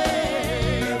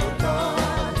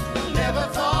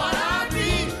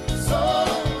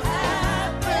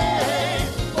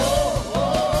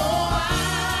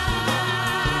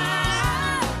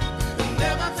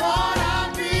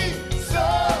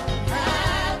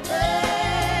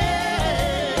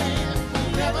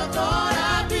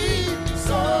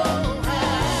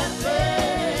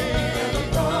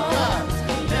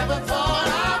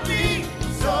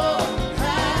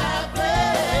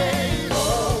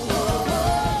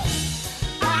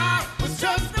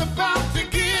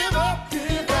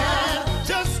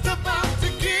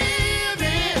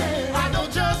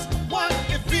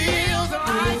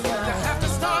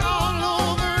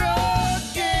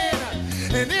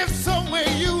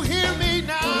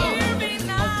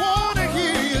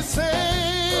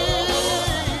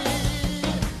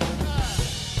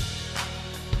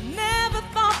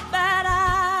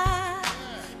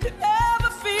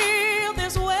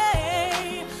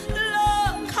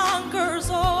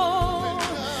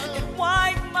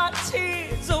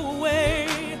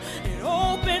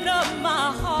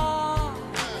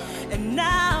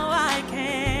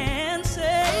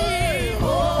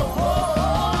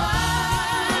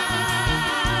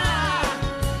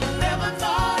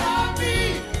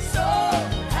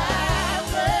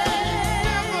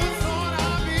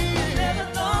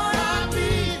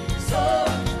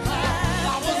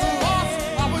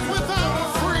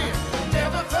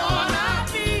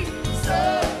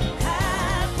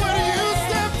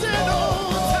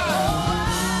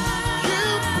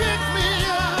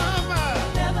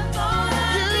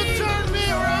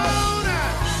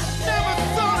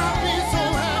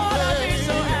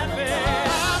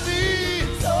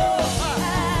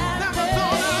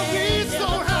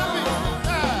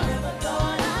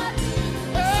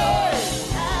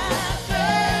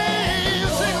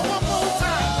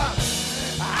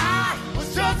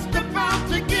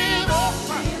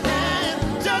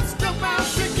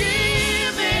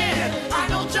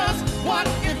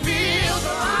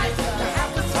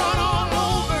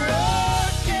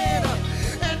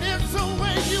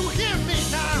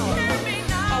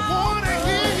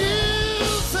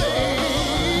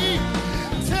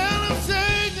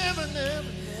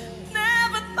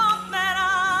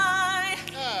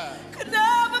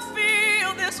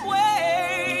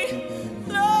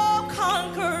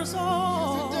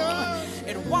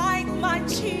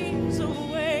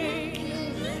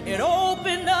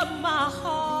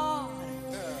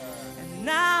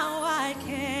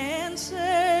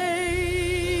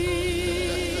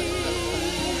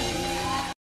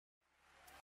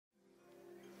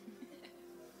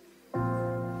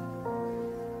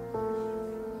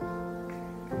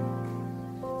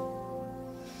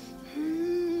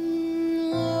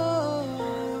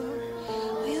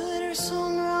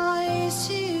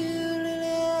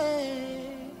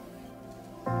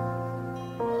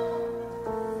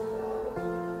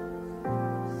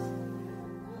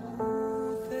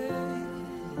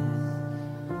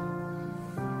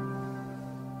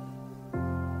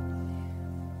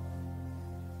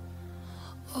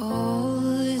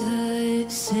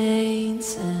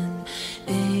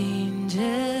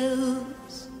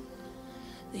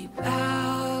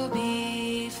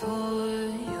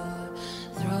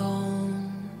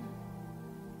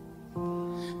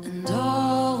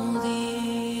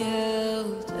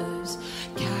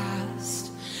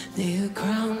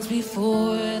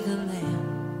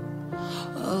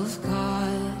 of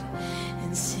God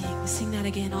and sing. Sing that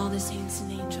again, all the saints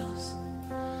and angels.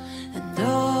 And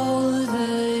all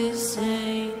the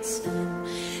saints and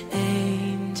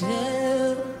angels,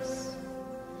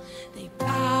 they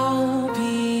bow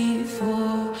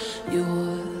before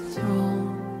your throne.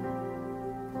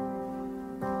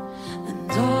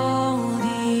 And all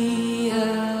the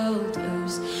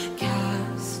elders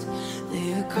cast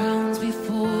their crowns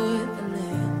before the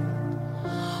Lamb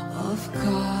of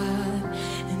God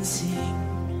and sing,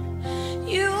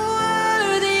 you are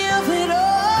worthy of it all.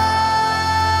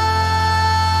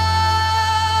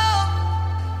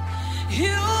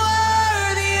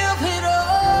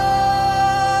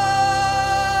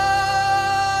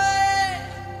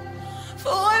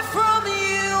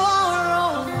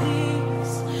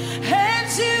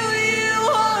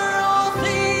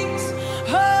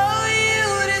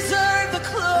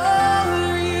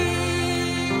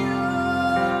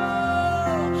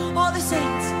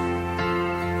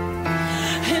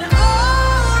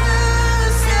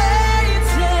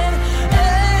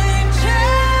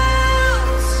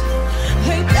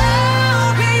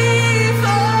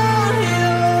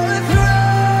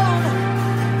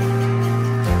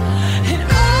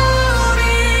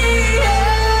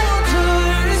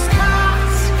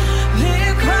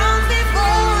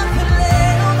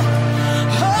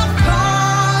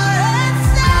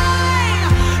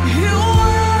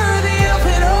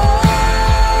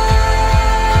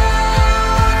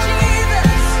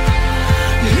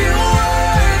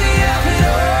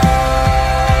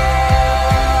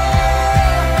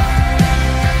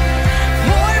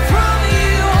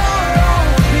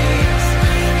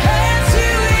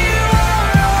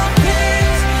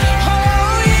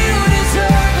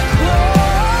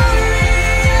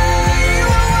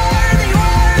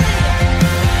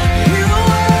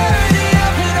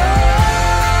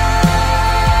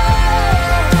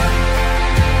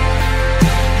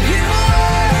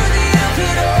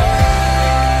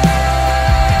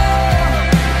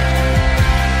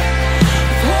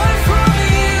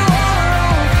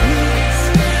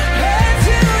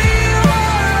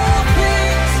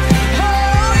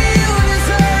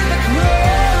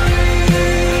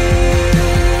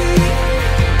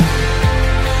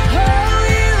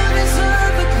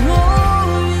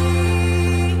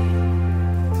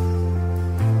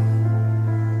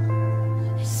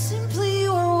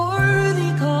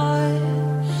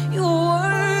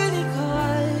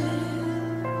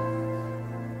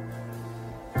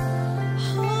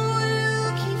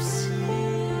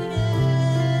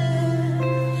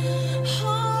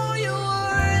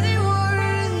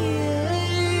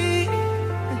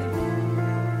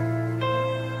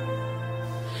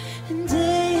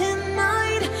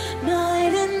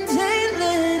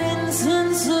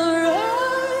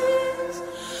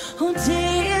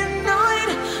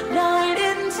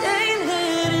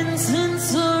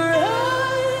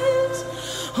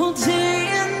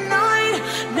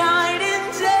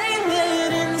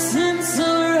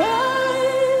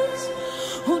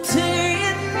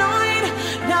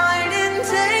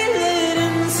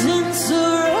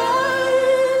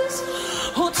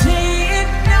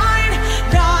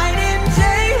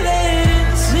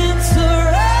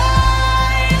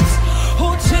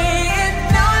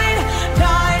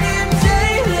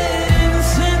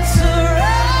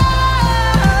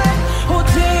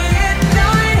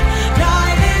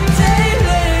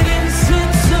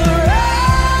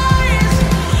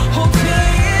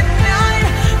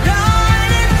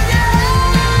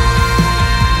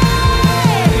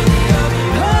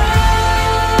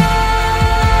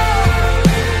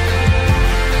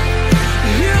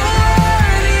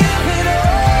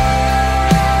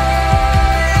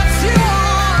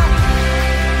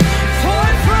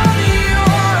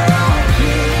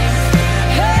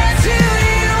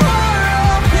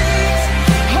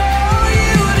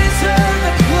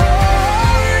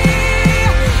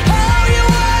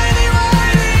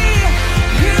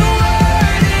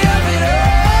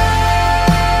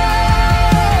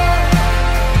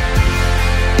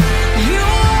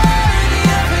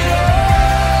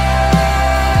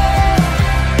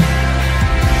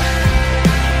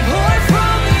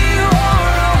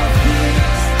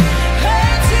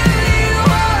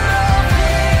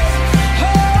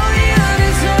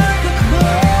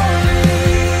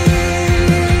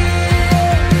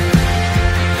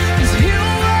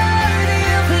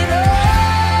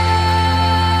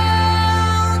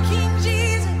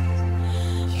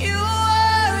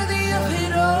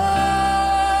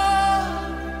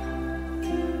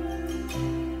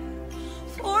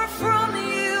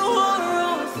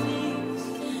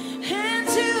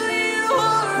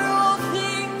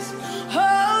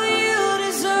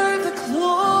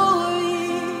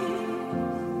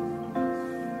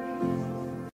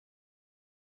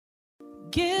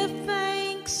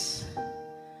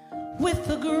 with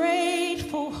a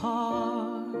grateful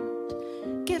heart,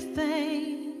 give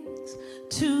thanks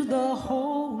to the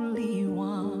Holy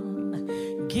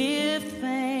One. Give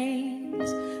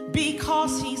thanks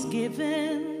because he's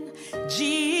given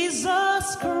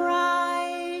Jesus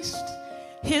Christ,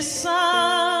 his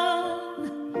Son.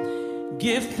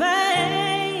 Give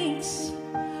thanks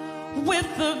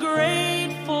with a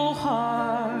grateful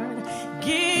heart.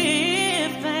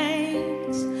 Give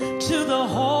thanks to the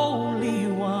Holy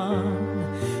One.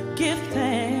 Give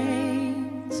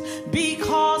thanks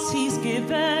because he's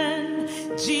given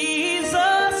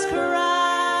Jesus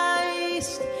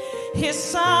Christ, his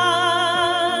Son.